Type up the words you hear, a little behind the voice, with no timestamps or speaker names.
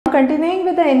Continuing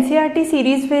with the NCERT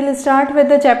series, we will start with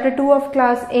the chapter 2 of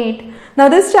class 8. Now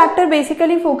this chapter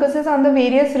basically focuses on the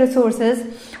various resources.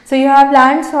 So you have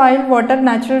land, soil, water,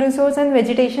 natural resource and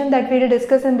vegetation that we will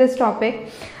discuss in this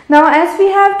topic. Now as we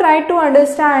have tried to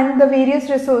understand the various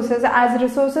resources, as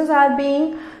resources are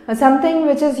being something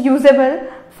which is usable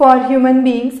for human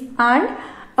beings, and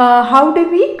how do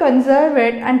we conserve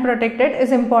it and protect it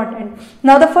is important.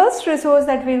 Now the first resource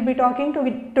that we will be talking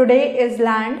to today is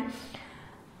land.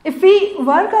 If we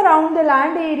work around the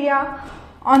land area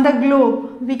on the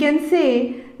globe, we can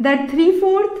say that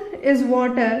 3/4 is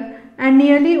water and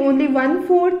nearly only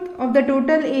 1/4 of the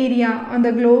total area on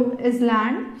the globe is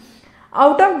land.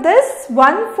 Out of this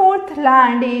 1/4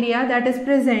 land area that is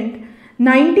present,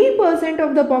 90%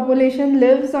 of the population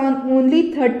lives on only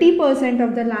 30%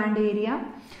 of the land area.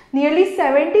 Nearly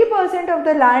 70% of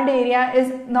the land area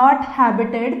is not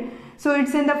habited. So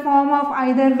it's in the form of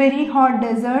either very hot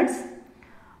deserts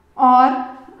or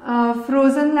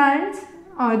frozen lands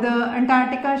or the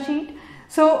Antarctica sheet.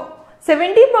 So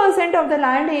 70% of the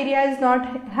land area is not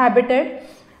habited.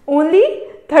 Only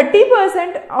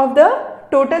 30% of the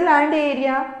total land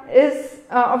area is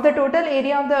of the total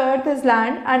area of the earth is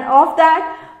land, and of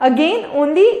that again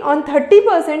only on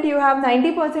 30% you have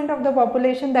 90% of the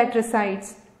population that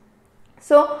resides.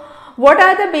 So what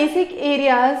are the basic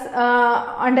areas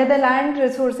under the land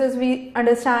resources we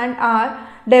understand are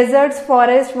deserts,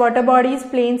 forests, water bodies,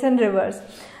 plains and rivers.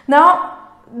 Now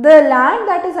the land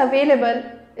that is available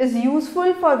is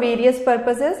useful for various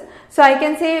purposes. So I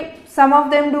can say some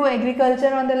of them do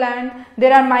agriculture on the land.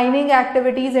 There are mining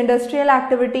activities, industrial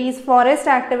activities, forest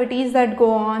activities that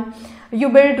go on. You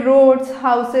build roads,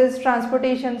 houses,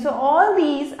 transportation. So all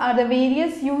these are the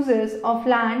various uses of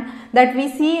land that we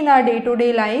see in our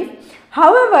day-to-day life.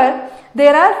 However,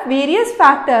 there are various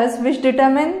factors which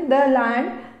determine the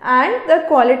land and the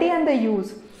quality and the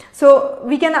use. So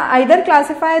we can either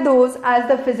classify those as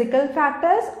the physical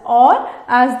factors or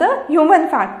as the human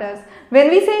factors.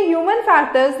 When we say human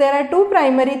factors, there are two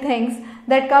primary things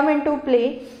that come into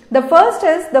play. The first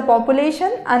is the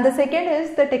population and the second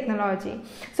is the technology.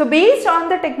 So based on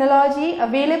the technology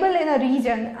available in a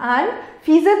region and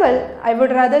feasible, I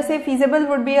would rather say feasible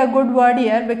would be a good word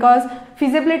here, because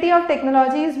feasibility of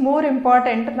technology is more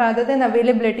important rather than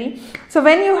availability. So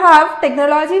when you have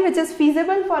technology which is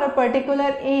feasible for a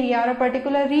particular area or a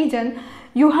particular region,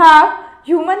 you have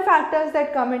human factors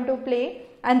that come into play,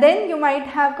 and then you might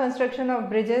have construction of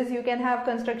bridges, you can have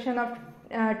construction of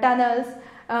tunnels,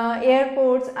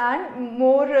 airports, and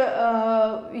more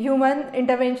human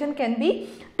intervention can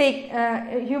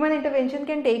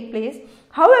take place.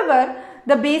 However,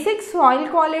 the basic soil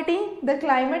quality, the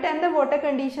climate and the water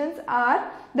conditions are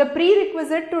the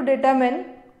prerequisite to determine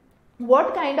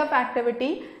what kind of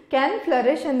activity can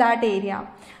flourish in that area.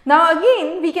 Now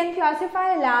again, we can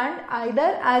classify land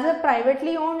either as a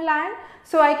privately owned land.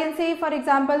 So I can say, for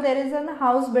example, there is a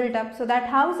house built up, so that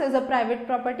house is a private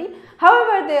property.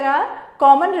 However, there are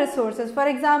common resources, for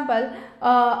example,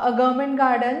 a government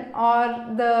garden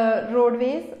or the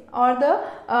roadways or the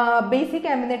basic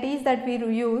amenities that we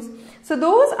use. So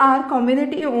those are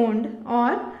community owned,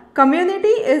 or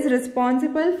community is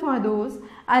responsible for those,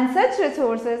 and such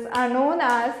resources are known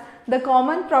as the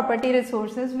common property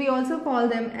resources. We also call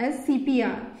them as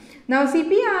CPR. Now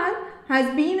CPR has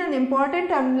been an important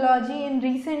terminology in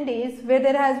recent days, where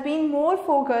there has been more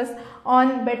focus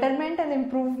on betterment and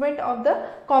improvement of the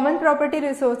common property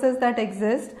resources that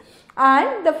exist,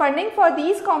 and the funding for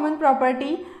these common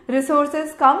property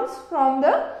resources comes from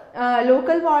the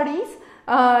local bodies.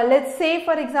 Let's say,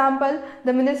 for example,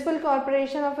 the municipal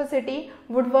corporation of a city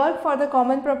would work for the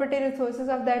common property resources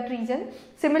of that region.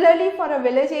 Similarly, for a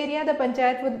village area, the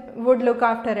panchayat would look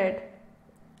after it.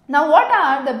 Now what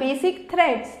are the basic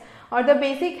threats or the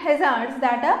basic hazards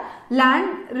that a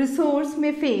land resource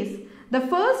may face? The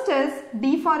first is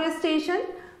deforestation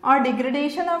or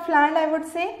degradation of land, I would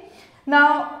say.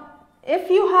 Now if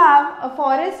you have a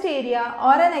forest area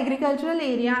or an agricultural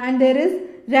area and there is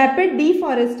rapid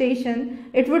deforestation,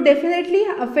 it would definitely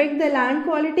affect the land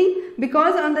quality,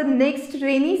 because on the next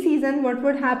rainy season what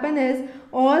would happen is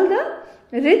all the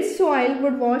rich soil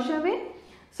would wash away.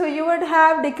 So you would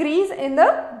have decrease in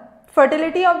the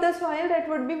fertility of the soil that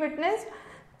would be witnessed.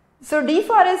 So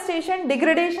deforestation,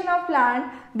 degradation of land,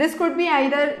 this could be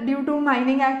either due to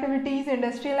mining activities,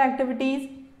 industrial activities.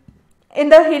 In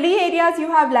the hilly areas you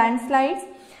have landslides.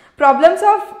 Problems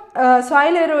of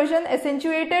soil erosion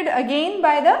accentuated again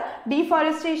by the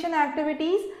deforestation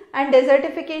activities, and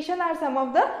desertification are some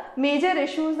of the major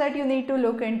issues that you need to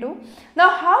look into. Now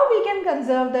how we can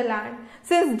conserve the land?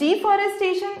 Since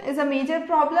deforestation is a major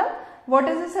problem, what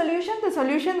is the solution? The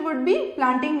solution would be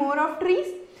planting more of trees.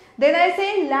 Then I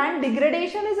say land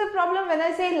degradation is a problem. When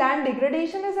I say land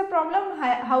degradation is a problem,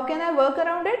 how can I work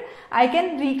around it? I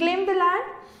can reclaim the land.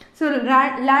 So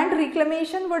land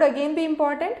reclamation would again be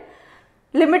important.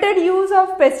 Limited use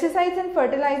of pesticides and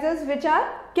fertilizers which are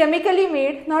chemically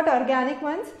made, not organic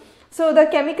ones. So the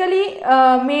chemically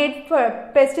made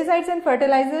pesticides and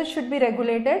fertilizers should be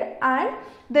regulated, and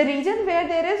the region where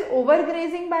there is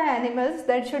overgrazing by animals,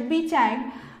 that should be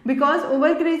checked, because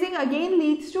overgrazing again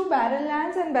leads to barren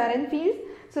lands and barren fields.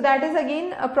 So that is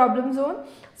again a problem zone.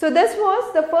 So this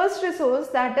was the first resource,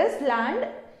 that is land,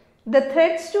 the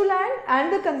threats to land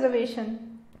and the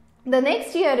conservation. The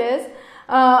next year is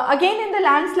again in the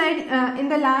landslide, in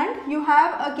the land you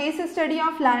have a case study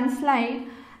of landslide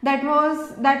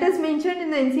that is mentioned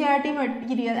in the NCERT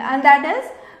material, and that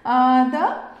is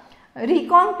the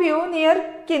Rekongpyo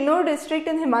near Kinnoor district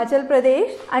in Himachal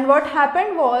Pradesh. And what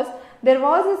happened was, there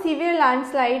was a severe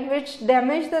landslide which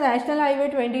damaged the National Highway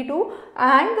 22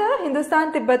 and the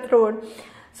Hindustan-Tibet road.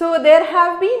 So there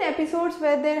have been episodes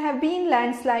where there have been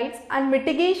landslides, and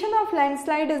mitigation of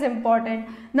landslide is important.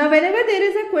 Now whenever there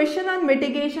is a question on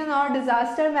mitigation or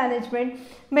disaster management,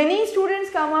 many students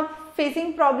come up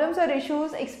facing problems or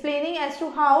issues explaining as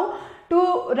to how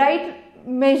to write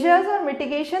measures or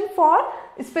mitigation for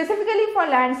specifically for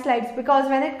landslides, because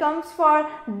when it comes for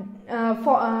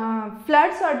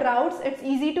floods or droughts, it's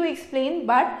easy to explain,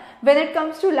 but when it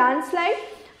comes to landslide,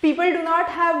 people do not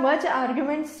have much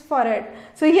arguments for it.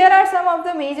 So here are some of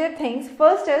the major things.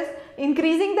 First is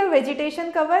increasing the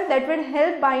vegetation cover, that would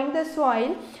help bind the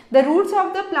soil. The roots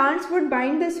of the plants would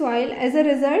bind the soil. As a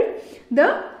result,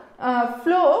 the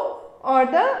flow or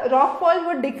the rockfall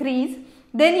would decrease.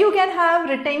 Then you can have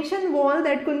retention wall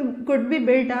that could be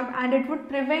built up, and it would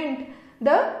prevent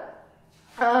the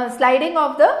sliding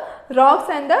of the rocks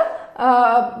and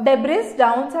the debris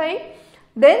downside.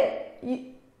 Then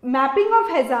mapping of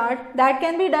hazard, that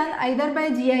can be done either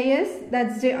by GIS,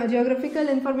 that's Geographical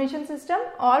Information System,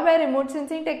 or by remote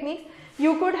sensing techniques.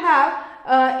 You could have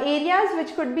areas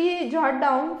which could be jotted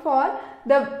down for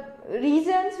the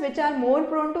regions which are more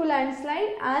prone to landslide,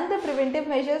 and the preventive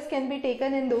measures can be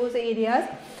taken in those areas,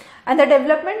 and the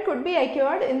development could be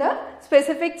occurred in the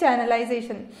specific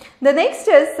channelization. The next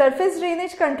is surface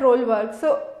drainage control work.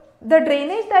 So the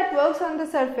drainage that works on the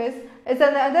surface is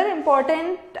another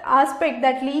important aspect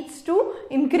that leads to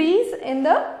increase in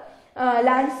the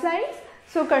landslides.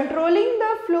 So controlling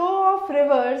the flow of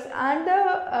rivers and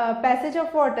the passage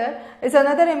of water is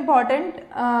another important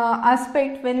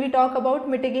aspect when we talk about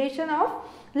mitigation of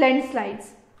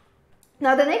landslides.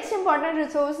 Now the next important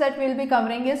resource that we will be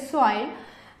covering is soil.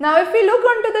 Now if we look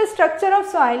onto the structure of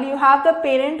soil, you have the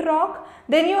parent rock,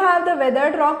 then you have the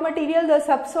weathered rock material, the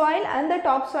subsoil, and the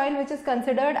topsoil, which is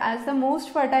considered as the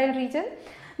most fertile region.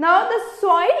 Now the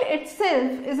soil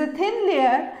itself is a thin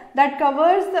layer that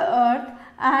covers the earth,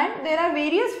 and there are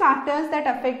various factors that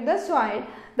affect the soil.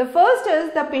 The first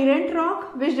is the parent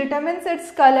rock, which determines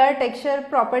its color, texture,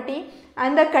 property,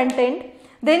 and the content.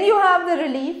 Then you have the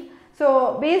relief.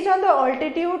 So based on the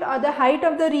altitude or the height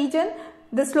of the region,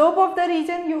 the slope of the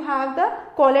region, you have the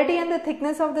quality and the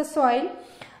thickness of the soil.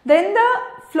 Then the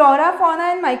flora, fauna,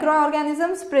 and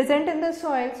microorganisms present in the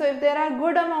soil. So if there are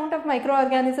good amount of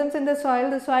microorganisms in the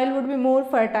soil would be more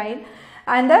fertile,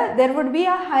 and there would be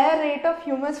a higher rate of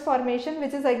humus formation,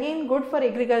 which is again good for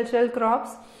agricultural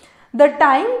crops. The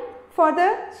time for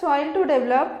the soil to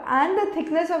develop and the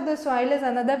thickness of the soil is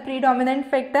another predominant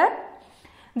factor.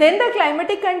 Then the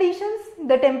climatic conditions,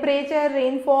 the temperature,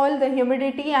 rainfall, the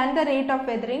humidity, and the rate of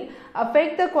weathering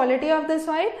affect the quality of the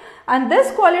soil, and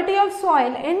this quality of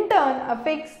soil in turn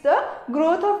affects the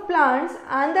growth of plants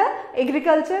and the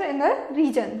agriculture in the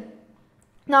region.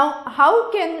 Now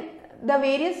how can the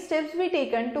various steps be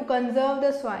taken to conserve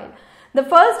the soil? The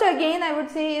first again I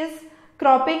would say is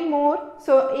cropping more,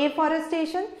 so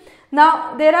afforestation.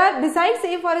 Now there are, besides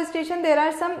afforestation, there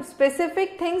are some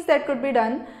specific things that could be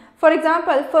done. For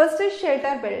example, first is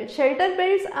shelter belts. Shelter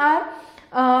belts are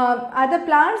the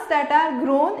plants that are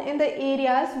grown in the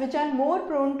areas which are more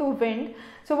prone to wind.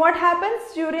 So what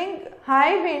happens during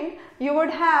high wind, you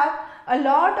would have a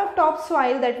lot of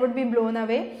topsoil that would be blown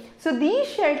away. So these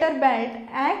shelter belts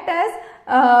act as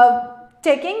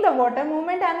checking the water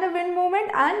movement and the wind movement,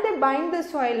 and they bind the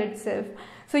soil itself.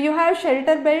 So you have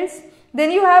shelter belts. Then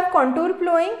you have contour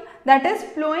plowing, that is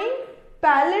plowing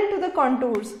parallel to the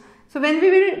contours. So when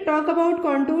we will talk about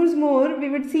contours more, we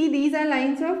would see these are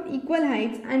lines of equal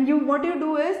heights, and what you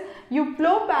do is you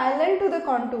plow parallel to the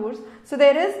contours. So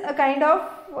there is a kind of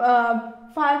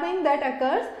farming that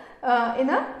occurs in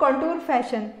a contour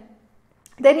fashion.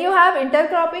 Then you have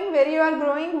intercropping, where you are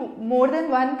growing more than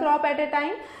one crop at a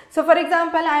time. So for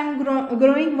example, I am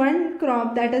growing one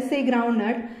crop, that is say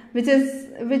groundnut,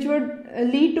 which would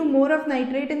lead to more of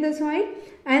nitrate in the soil,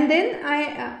 and then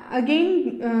I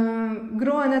again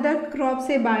grow another crop,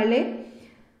 say barley,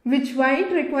 which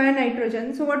might require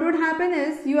nitrogen. So what would happen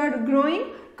is you are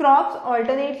growing crops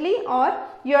alternately, or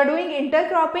you are doing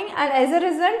intercropping, and as a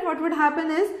result what would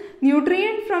happen is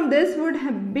nutrient from this would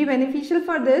be beneficial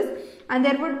for this, and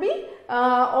there would be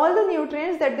all the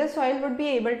nutrients that the soil would be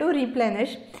able to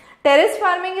replenish. Terrace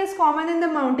farming is common in the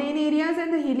mountain areas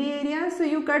and the hilly areas, so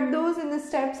you cut those in the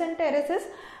steps and terraces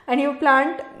and you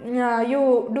plant,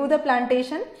 you do the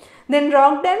plantation. Then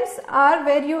rock dams are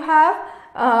where you have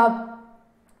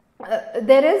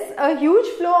there is a huge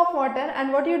flow of water,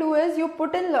 and what you do is you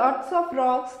put in lots of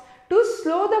rocks to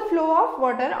slow the flow of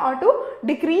water or to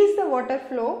decrease the water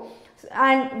flow,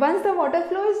 and once the water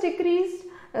flow is decreased,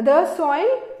 the soil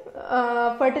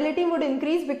fertility would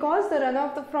increase because the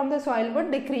runoff from the soil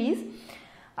would decrease.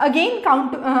 Again,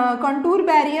 contour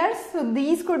barriers, so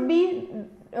these could be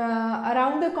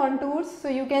around the contours, so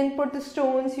you can put the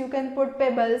stones, you can put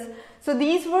pebbles, so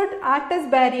these would act as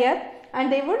barrier and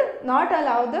they would not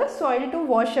allow the soil to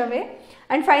wash away.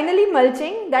 And finally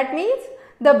mulching, that means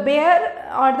the bare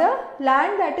or the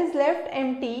land that is left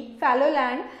empty, fallow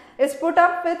land, is put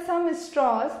up with some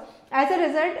straws. As a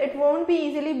result, it won't be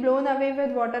easily blown away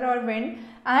with water or wind,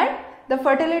 and the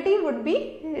fertility would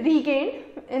be regained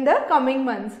in the coming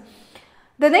months.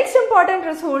 The next important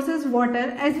resource is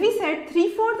water. As we said,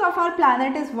 3/4 of our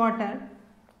planet is water,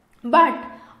 but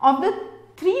of the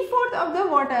 3/4 of the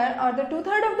water, or the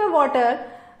 2/3 of the water,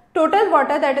 total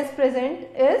water that is present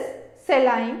is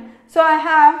saline. So I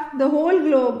have the whole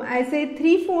globe, I say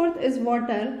 3/4 is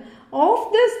water.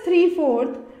 Of this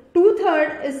 3/4,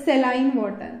 2/3 is saline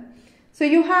water. So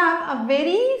you have a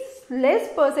very less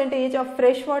percentage of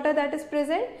fresh water that is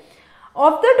present.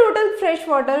 Of the total fresh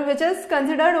water, which is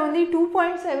considered only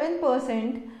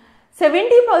 2.7%,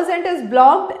 70% is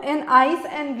blocked in ice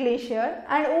and glacier,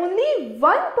 and only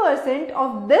 1%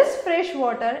 of this fresh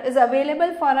water is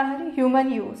available for our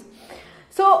human use.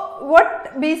 So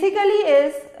what basically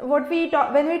is, when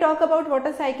we talk about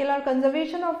water cycle or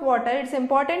conservation of water, it's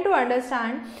important to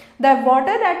understand that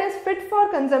water that is fit for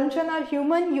consumption or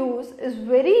human use is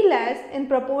very less in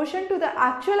proportion to the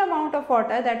actual amount of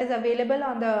water that is available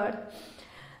on the earth.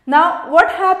 Now what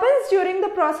happens during the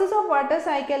process of water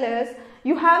cycle is,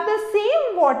 you have the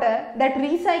same water that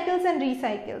recycles and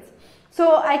recycles.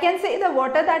 So I can say the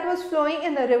water that was flowing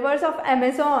in the rivers of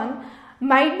Amazon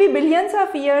might be billions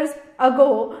of years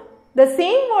ago, the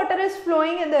same water is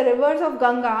flowing in the rivers of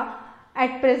Ganga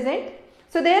at present.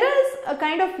 So there is a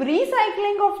kind of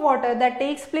recycling of water that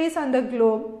takes place on the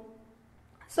globe.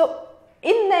 So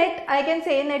in net, I can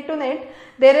say net to net,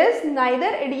 there is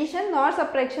neither addition nor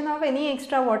subtraction of any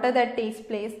extra water that takes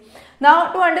place.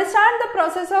 Now to understand the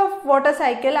process of water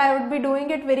cycle, I would be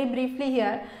doing it very briefly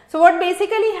here. So what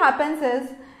basically happens is,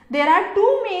 there are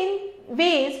two main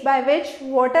ways by which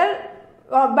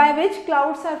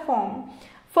clouds are formed.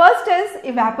 First is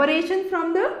evaporation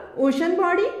from the ocean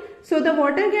body. So the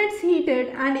water gets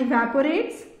heated and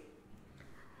evaporates.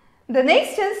 The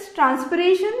next is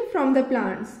transpiration from the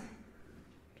plants.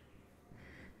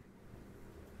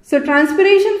 So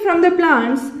transpiration from the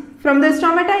plants, from the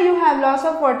stomata you have loss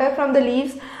of water from the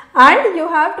leaves, and you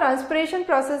have transpiration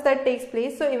process that takes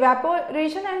place. So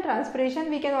evaporation and transpiration,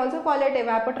 we can also call it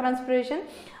evapotranspiration,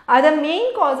 are the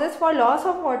main causes for loss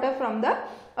of water from the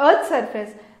earth's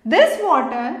surface. This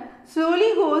water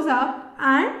slowly goes up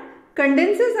and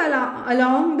condenses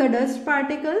along the dust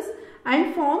particles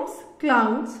and forms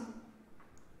clouds.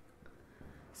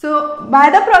 So by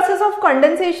the process of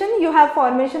condensation, you have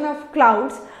formation of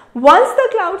clouds. Once the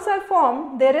clouds are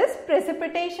formed, there is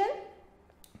precipitation.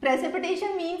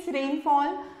 Precipitation means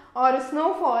rainfall or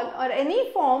snowfall, or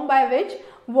any form by which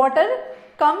water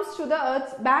comes to the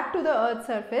back to the earth's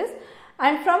surface.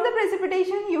 And from the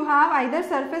precipitation, you have either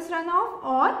surface runoff,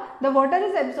 or the water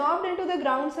is absorbed into the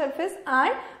ground surface,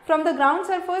 and from the ground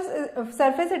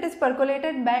surface it is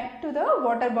percolated back to the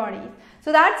water bodies.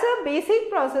 So that's a basic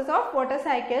process of water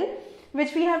cycle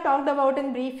which we have talked about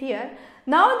in brief here.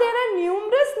 Now there are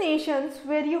numerous nations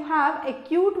where you have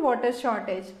acute water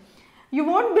shortage. You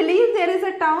won't believe, there is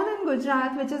a town in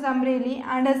Gujarat which is Amreli,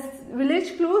 and a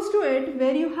village close to it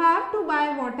where you have to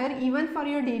buy water even for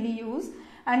your daily use,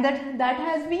 and that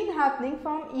has been happening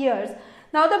from years.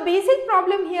 Now the basic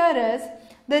problem here is,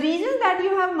 the regions that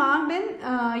you have marked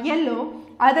in yellow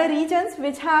are the regions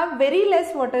which have very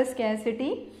less water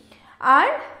scarcity,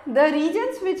 and the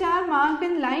regions which are marked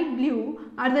in light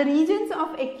blue are the regions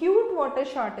of acute water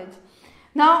shortage.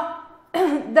 Now,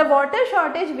 the water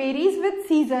shortage varies with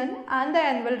season and the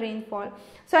annual rainfall.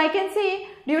 So I can say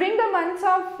during the months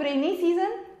of rainy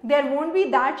season, there won't be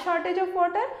that shortage of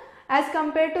water as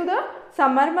compared to the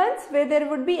summer months where there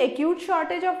would be acute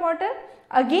shortage of water.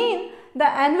 Again, the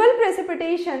annual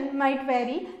precipitation might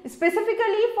vary,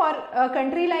 specifically for a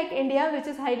country like India, which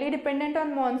is highly dependent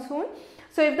on monsoon.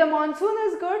 So if the monsoon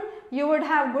is good, you would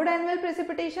have good annual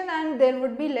precipitation and there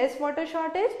would be less water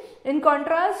shortage. In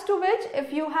contrast to which,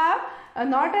 if you have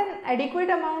not an adequate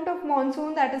amount of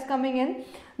monsoon that is coming in,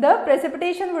 the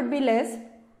precipitation would be less.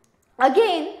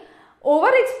 Again,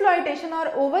 overexploitation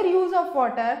or overuse of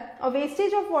water or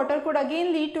wastage of water could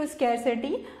again lead to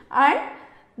scarcity, and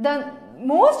the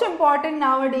most important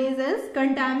nowadays is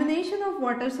contamination of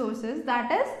water sources.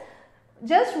 That is,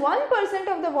 just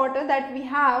 1% of the water that we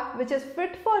have which is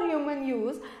fit for human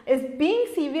use is being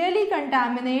severely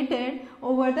contaminated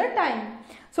over the time.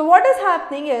 So what is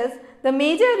happening is, the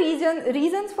major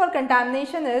reasons for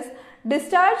contamination is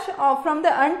discharge from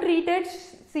the untreated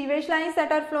sewage lines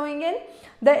that are flowing in,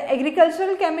 the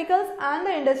agricultural chemicals and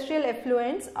the industrial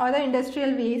effluents or the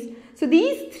industrial waste. So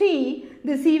these three,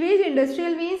 the sewage,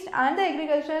 industrial waste and the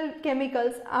agricultural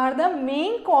chemicals, are the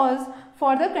main cause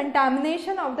for the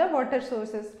contamination of the water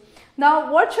sources.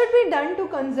 Now what should be done to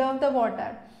conserve the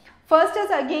water? First is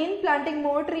again planting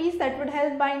more trees that would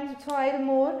help bind soil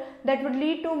more, that would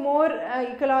lead to more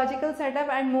ecological setup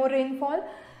and more rainfall.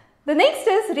 The next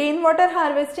is rainwater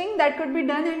harvesting that could be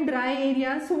done in dry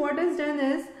areas. So what is done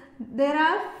is, there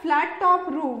are flat top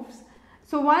roofs.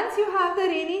 So once you have the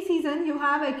rainy season, you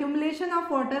have accumulation of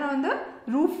water on the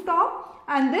rooftop,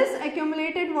 and this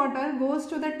accumulated water goes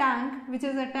to the tank which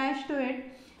is attached to it,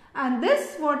 and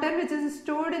this water which is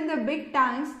stored in the big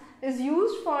tanks is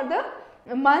used for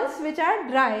the months which are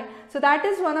dry. So that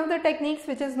is one of the techniques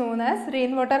which is known as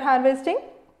rainwater harvesting.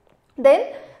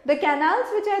 Then the canals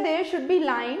which are there should be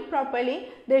lined properly.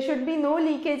 There should be no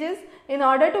leakages in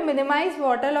order to minimize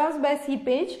water loss by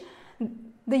seepage.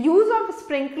 The use of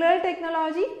sprinkler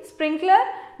technology, sprinkler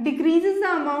decreases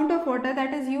the amount of water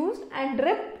that is used, and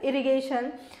drip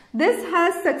irrigation. This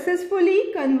has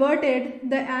successfully converted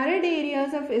the arid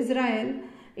areas of Israel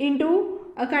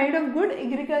into a kind of good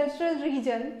agricultural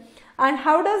region. And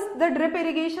how does the drip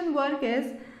irrigation work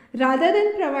is, rather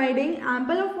than providing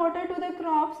ample of water to the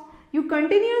crops, you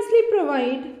continuously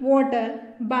provide water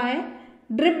by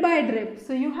drip.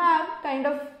 So you have kind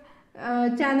of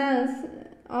channels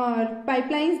or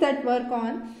pipelines that work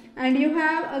on, and you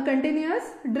have a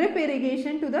continuous drip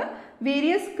irrigation to the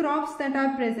various crops that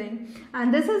are present.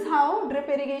 And this is how drip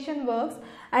irrigation works.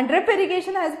 And drip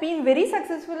irrigation has been very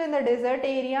successful in the desert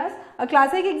areas. A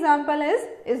classic example is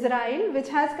Israel, which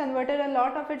has converted a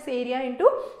lot of its area into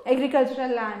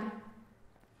agricultural land.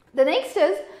 The next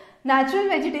is natural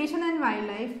vegetation and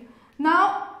wildlife.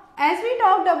 Now, as we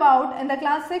talked about in the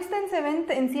class 6th and 7th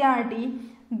NCERT,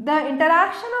 the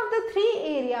interaction of the three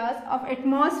areas of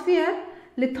atmosphere,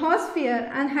 lithosphere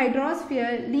and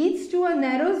hydrosphere leads to a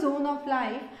narrow zone of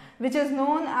life which is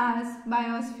known as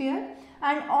biosphere.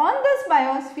 And on this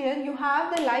biosphere you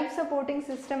have the life supporting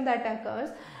system that occurs,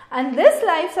 and this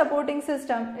life supporting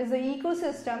system is the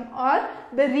ecosystem or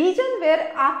the region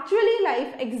where actually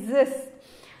life exists.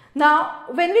 Now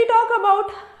when we talk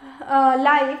about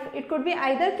life, it could be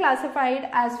either classified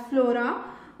as flora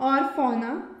or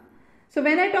fauna. So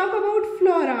when I talk about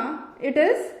flora, it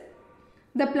is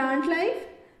the plant life,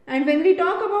 and when we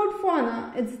talk about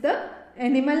fauna, it's the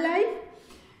animal life.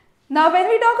 Now when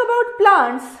we talk about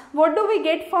plants, what do we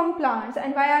get from plants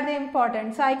and why are they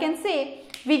important? So I can say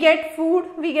we get food,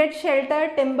 we get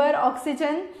shelter, timber,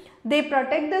 oxygen, they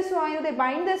protect the soil, they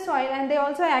bind the soil, and they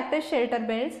also act as shelter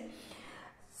belts.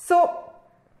 So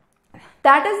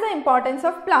that is the importance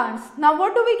of plants. Now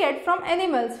what do we get from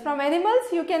animals? From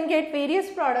animals you can get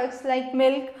various products like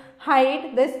milk,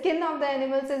 hide, the skin of the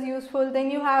animals is useful,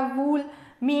 then you have wool,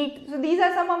 meat. So these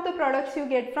are some of the products you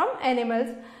get from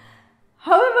animals.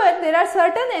 However, there are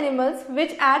certain animals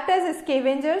which act as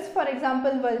scavengers, for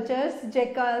example vultures,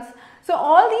 jackals. So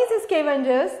all these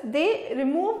scavengers, they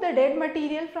remove the dead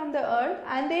material from the earth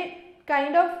and they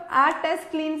kind of act as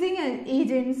cleansing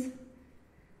agents,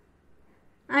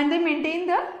 and they maintain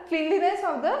the cleanliness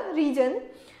of the region.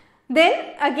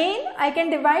 Then again I can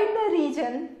divide the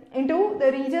region into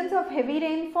the regions of heavy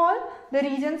rainfall, the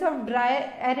regions of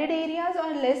dry arid areas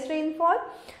or less rainfall.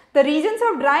 The regions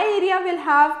of dry area will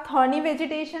have thorny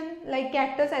vegetation like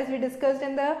cactus, as we discussed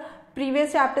in the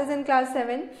previous chapters in class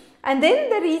 7. And then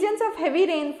the regions of heavy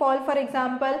rainfall, for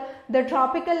example the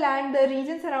tropical land, the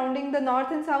region surrounding the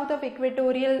north and south of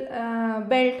equatorial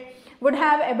belt, would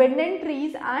have abundant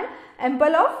trees and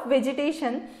ample of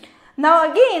vegetation.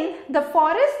 Now again, the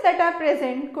forests that are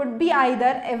present could be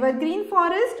either evergreen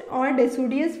forest or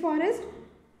deciduous forest.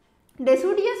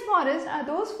 Deciduous forests are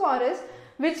those forests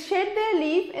which shed their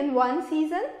leaf in one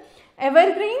season.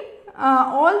 Evergreen,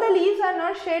 all the leaves are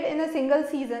not shed in a single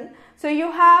season. So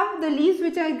you have the leaves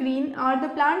which are green, or the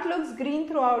plant looks green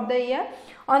throughout the year.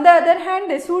 On the other hand,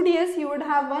 deciduous, you would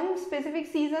have one specific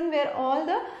season where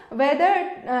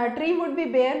the tree would be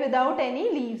bare without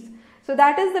any leaves. So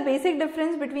that is the basic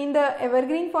difference between the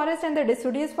evergreen forest and the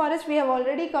deciduous forest. We have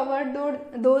already covered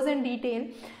those in detail.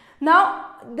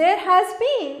 Now there has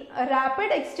been a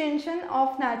rapid extinction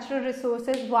of natural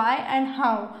resources. Why and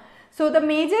how? So the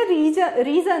major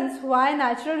reasons why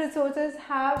natural resources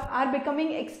are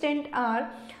becoming extinct are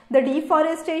the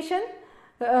deforestation,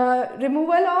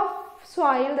 removal of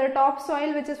soil, the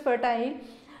topsoil which is fertile,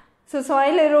 so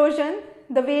soil erosion,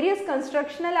 the various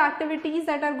constructional activities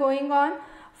that are going on,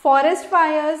 forest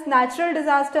fires, natural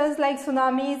disasters like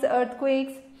tsunamis,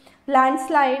 earthquakes,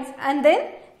 landslides, and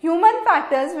then human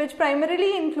factors which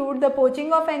primarily include the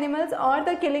poaching of animals or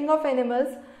the killing of animals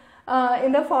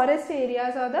in the forest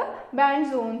areas or the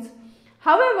banned zones.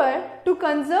 However, to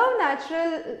conserve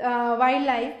natural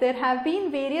wildlife, there have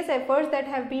been various efforts that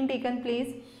have been taken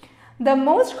place. The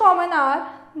most common are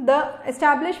the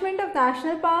establishment of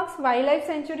national parks, wildlife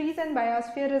sanctuaries and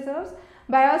biosphere reserves.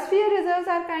 Biosphere reserves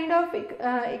are kind of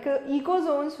eco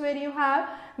zones where you have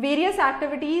various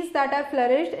activities that are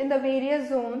flourished in the various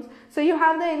zones. So you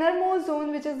have the innermost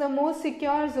zone, which is the most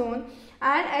secure zone,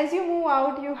 and as you move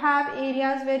out you have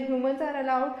areas where humans are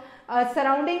allowed, a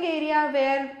surrounding area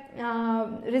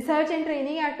where research and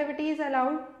training activities are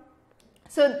allowed.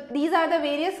 So these are the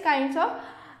various kinds of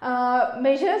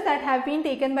measures that have been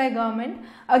taken by government.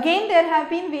 Again, there have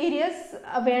been various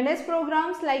awareness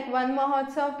programs like Van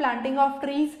Mahotsav, planting of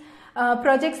trees,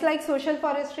 projects like social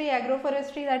forestry,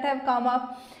 agroforestry that have come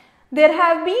up. There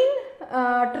have been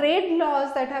trade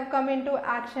laws that have come into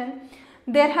action.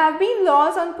 There have been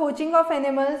laws on poaching of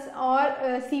animals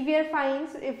or severe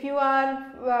fines if you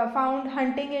are found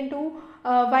hunting into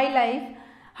wildlife.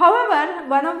 However,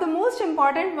 one of the most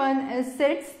important one is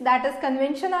CITES, that is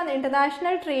Convention on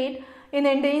International Trade in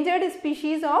Endangered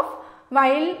Species of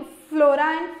Wild Flora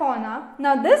and Fauna.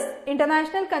 Now this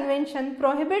international convention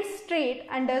prohibits trade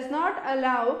and does not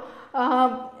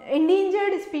allow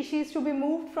endangered species to be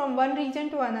moved from one region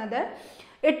to another.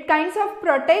 It kinds of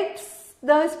protects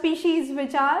the species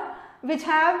which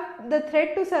have the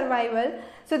threat to survival.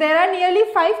 So there are nearly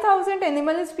 5,000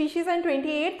 animal species and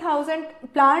 28,000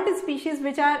 plant species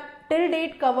which are till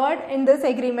date covered in this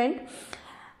agreement.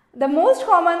 The most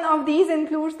common of these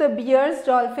includes the bears,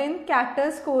 dolphin,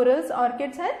 cactus, corals,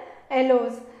 orchids and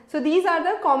aloes. So these are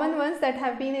the common ones that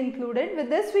have been included. With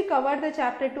this we covered the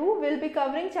chapter 2. We will be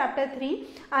covering chapter 3,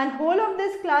 and whole of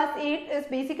this class 8 is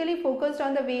basically focused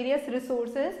on the various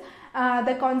resources,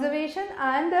 the conservation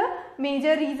and the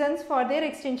major reasons for their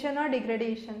extinction or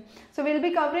degradation. So we will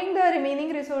be covering the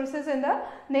remaining resources in the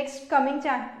next coming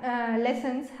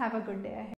lessons. Have a good day ahead.